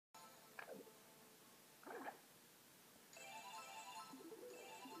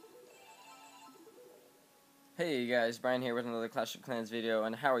Hey guys, Brian here with another Clash of Clans video,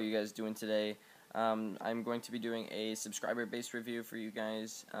 and how are you guys doing today? I'm going to be doing a subscriber-based review for you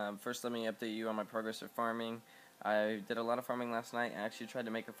guys. First, let me update you on my progress of farming. I did a lot of farming last night. I actually tried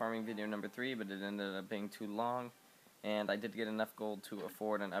to make a farming video number 3, but it ended up being too long. And I did get enough gold to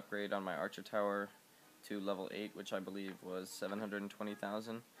afford an upgrade on my archer tower to level 8, which I believe was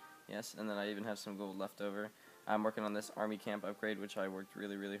 720,000. Yes, and then I even have some gold left over. I'm working on this army camp upgrade, which I worked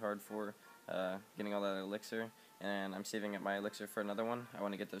really hard for, getting all that elixir, and I'm saving up my elixir for another one. I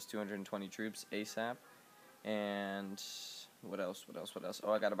want to get those 220 troops ASAP. And what else?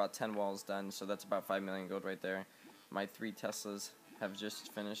 Oh, I got about 10 walls done, so that's about 5 million gold right there. My 3 Teslas have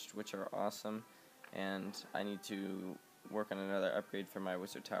just finished, which are awesome, and I need to work on another upgrade for my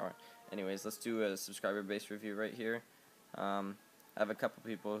wizard tower. Anyways, let's do a subscriber-based review right here. I have a couple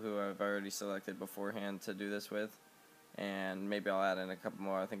people who I've already selected beforehand to do this with, and maybe I'll add in a couple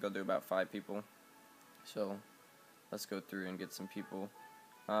more. I think I'll do about 5 people. So let's go through and get some people.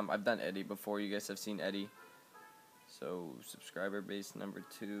 I've done Eddie before. You guys have seen Eddie. So subscriber base number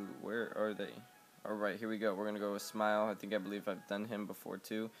 2. Where are they? Alright, here we go. We're gonna go with Smile. I believe I've done him before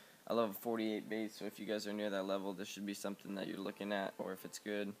too. I love 48 base, so if you guys are near that level, this should be something that you're looking at, or if it's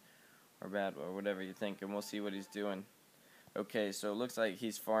good or bad or whatever you think, and we'll see what he's doing. Okay, so it looks like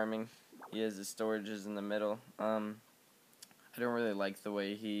he's farming. He has his storages in the middle. I don't really like the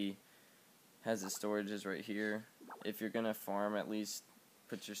way he has his storages right here. If you're gonna farm, at least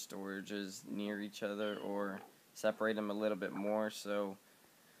put your storages near each other, or separate them a little bit more so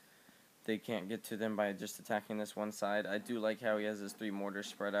they can't get to them by just attacking this one side. I do like how he has his 3 mortars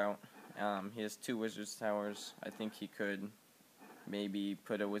spread out. He has 2 wizard's towers. I think he could maybe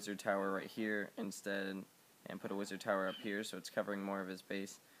put a wizard tower right here instead, and put a wizard tower up here so it's covering more of his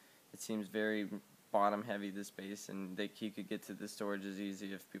base. It seems very bottom heavy, this base, and he could get to the storages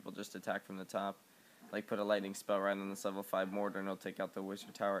easy if people just attack from the top. Like put a lightning spell right on this level 5 mortar, and it'll take out the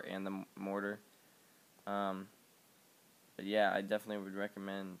wizard tower and the mortar. But yeah, I definitely would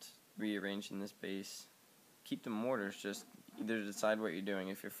recommend rearranging this base. Keep the mortars, just either decide what you're doing.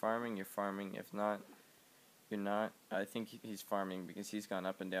 If you're farming, you're farming. If not, you're not. I think he's farming because he's gone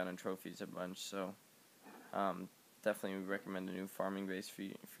up and down in trophies a bunch, so definitely would recommend a new farming base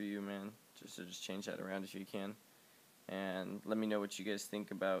for you, man. Just change that around if you can. And let me know what you guys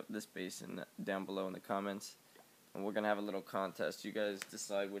think about this base down below in the comments. And we're gonna have a little contest. You guys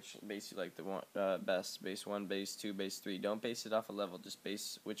decide which base you like the best. Base 1, base 2, base 3. Don't base it off a level. Just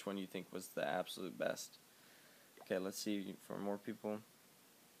base which one you think was the absolute best. Okay, let's see for more people.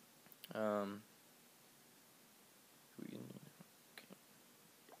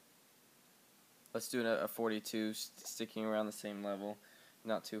 Let's do a 42, sticking around the same level.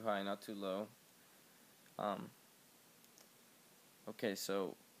 Not too high, not too low. Okay,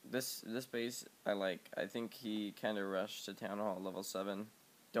 so this base I like. I think he kind of rushed to Town Hall level 7.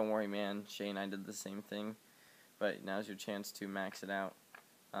 Don't worry, man. Shay and I did the same thing. But now's your chance to max it out.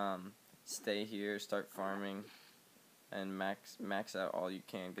 Stay here, start farming, and max out all you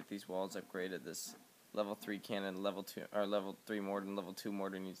can. Get these walls upgraded. This level 3 cannon, level 3 mortar, and level 2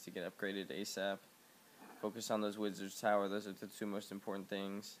 mortar needs to get upgraded ASAP. Focus on those wizard's tower. Those are the 2 most important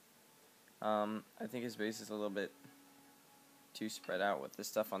things. I think his base is a little bit too spread out with the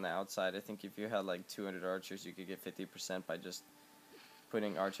stuff on the outside. I think if you had like 200 archers, you could get 50% by just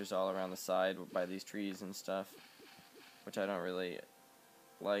putting archers all around the side by these trees and stuff, which I don't really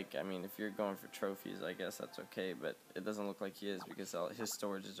like. I mean, if you're going for trophies, I guess that's okay, but it doesn't look like he is because all his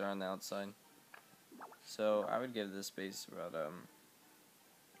storages are on the outside. So I would give this base about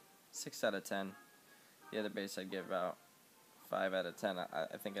 6 out of 10. The other base I'd give about 5 out of 10.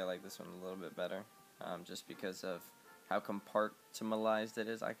 I think I like this one a little bit better, just because of how compartmentalized it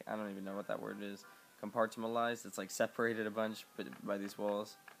is. I don't even know what that word is. Compartmentalized. It's like separated a bunch by these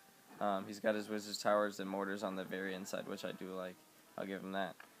walls. He's got his wizard's towers and mortars on the very inside, which I do like. I'll give him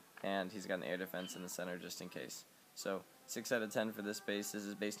that. And he's got an air defense in the center just in case. So 6 out of 10 for this base. This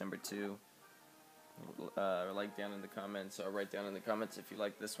is base number 2. Like down in the comments, or write down in the comments if you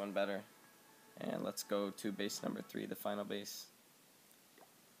like this one better. And let's go to base number 3, the final base.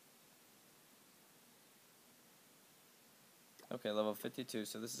 Okay, level 52,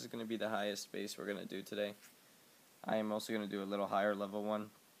 so this is going to be the highest base we're going to do today. I am also going to do a little higher level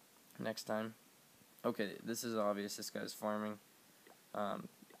one next time. Okay, this is obvious, this guy's farming.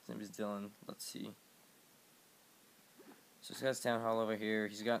 His name is Dylan. Let's see. So this guy's town hall over here.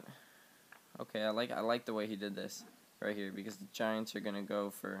 He's got... Okay, I like the way he did this right here, because the giants are going to go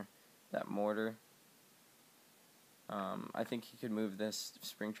for that mortar. I think he could move this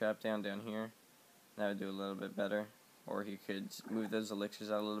spring trap down here. That would do a little bit better. Or he could move those elixirs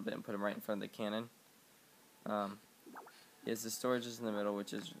out a little bit and put them right in front of the cannon. He has the storages in the middle,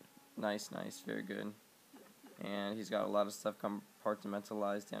 which is nice, very good. And he's got a lot of stuff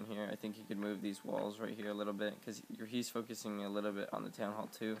compartmentalized down here. I think he could move these walls right here a little bit, because he's focusing a little bit on the town hall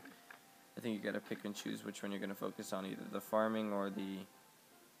too. I think you gotta pick and choose which one you're gonna focus on, either the farming or the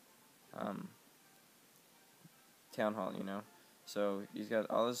town hall, you know. So he's got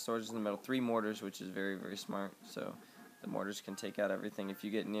all his storage in the middle, 3 mortars, which is very, very smart. So the mortars can take out everything. If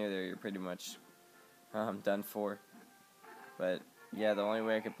you get near there, you're pretty much done for. But yeah, the only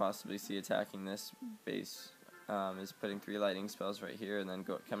way I could possibly see attacking this base is putting 3 lightning spells right here and then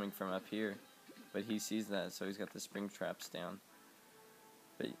coming from up here. But he sees that, so he's got the spring traps down.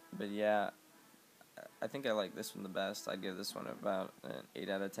 But yeah, I think I like this one the best. I'd give this one about an 8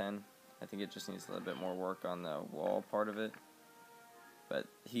 out of 10. I think it just needs a little bit more work on the wall part of it. But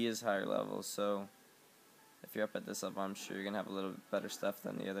he is higher level, so if you're up at this level, I'm sure you're going to have a little better stuff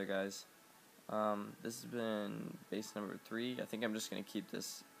than the other guys. This has been base number 3. I think I'm just going to keep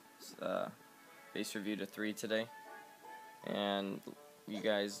this base review to 3 today. And you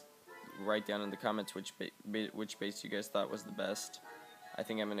guys write down in the comments which base you guys thought was the best. I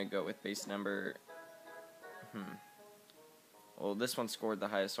think I'm going to go with base number... Well, this one scored the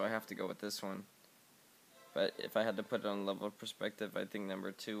highest, so I have to go with this one. But if I had to put it on level perspective, I think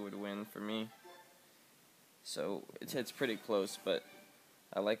number 2 would win for me. So it's pretty close, but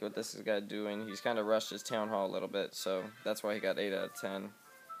I like what this guy doing. He's kind of rushed his town hall a little bit, so that's why he got 8 out of 10.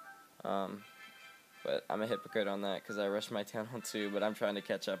 But I'm a hypocrite on that because I rushed my town hall too, but I'm trying to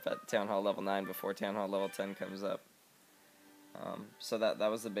catch up at town hall level 9 before town hall level 10 comes up. So that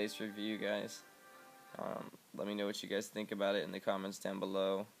was the base review, guys. Let me know what you guys think about it in the comments down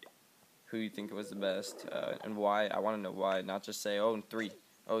below. Who you think was the best, and why. I want to know why, not just say, oh, 3,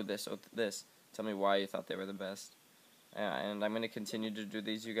 oh, this, oh, this. Tell me why you thought they were the best. And I'm going to continue to do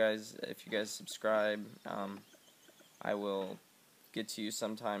these, you guys. If you guys subscribe, I will get to you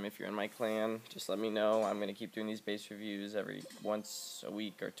sometime. If you're in my clan, just let me know. I'm going to keep doing these base reviews every once a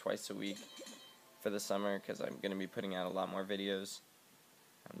week or twice a week for the summer, because I'm going to be putting out a lot more videos.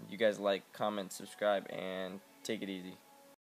 You guys like, comment, subscribe, and take it easy.